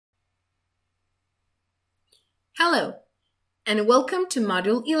Hello, and welcome to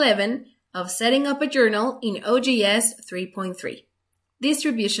Module 11 of Setting Up a Journal in OJS 3.3,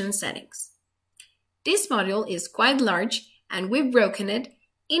 Distribution Settings. This module is quite large, and we've broken it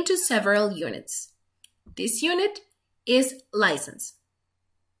into several units. This unit is License.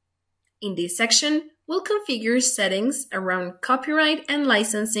 In this section, we'll configure settings around copyright and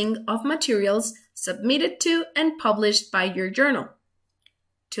licensing of materials submitted to and published by your journal.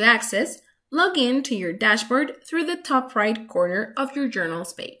 To access, log in to your dashboard through the top right corner of your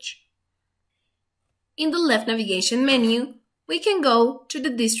journal's page. In the left navigation menu, we can go to the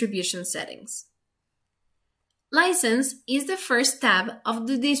distribution settings. License is the first tab of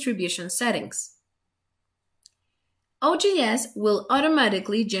the distribution settings. OJS will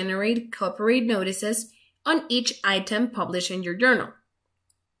automatically generate copyright notices on each item published in your journal.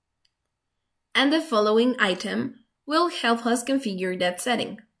 And the following item will help us configure that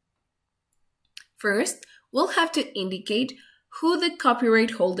setting. First, we'll have to indicate who the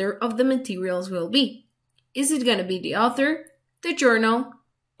copyright holder of the materials will be. Is it going to be the author, the journal,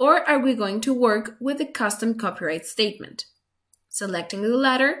 or are we going to work with a custom copyright statement? Selecting the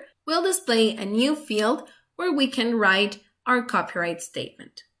latter will display a new field where we can write our copyright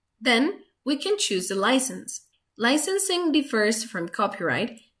statement. Then, we can choose the license. Licensing differs from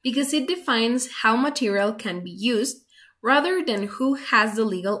copyright because it defines how material can be used rather than who has the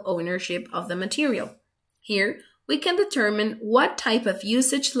legal ownership of the material. Here, we can determine what type of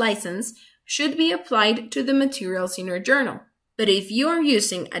usage license should be applied to the materials in our journal. But if you are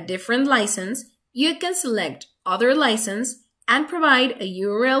using a different license, you can select Other License and provide a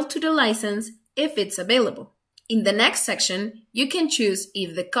URL to the license if it's available. In the next section, you can choose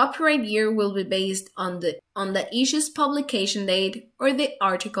if the copyright year will be based on the issue's publication date or the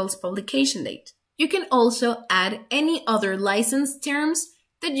article's publication date. You can also add any other license terms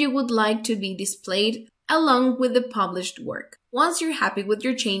that you would like to be displayed along with the published work. Once you're happy with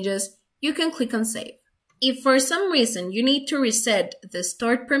your changes, you can click on Save. If for some reason you need to reset the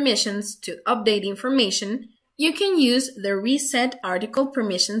stored permissions to update information, you can use the Reset Article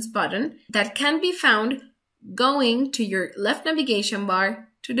Permissions button that can be found going to your left navigation bar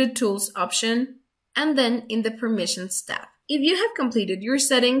to the Tools option and then in the Permissions tab. If you have completed your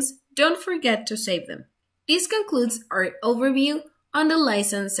settings, don't forget to save them. This concludes our overview on the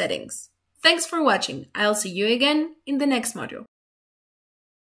license settings. Thanks for watching. I'll see you again in the next module.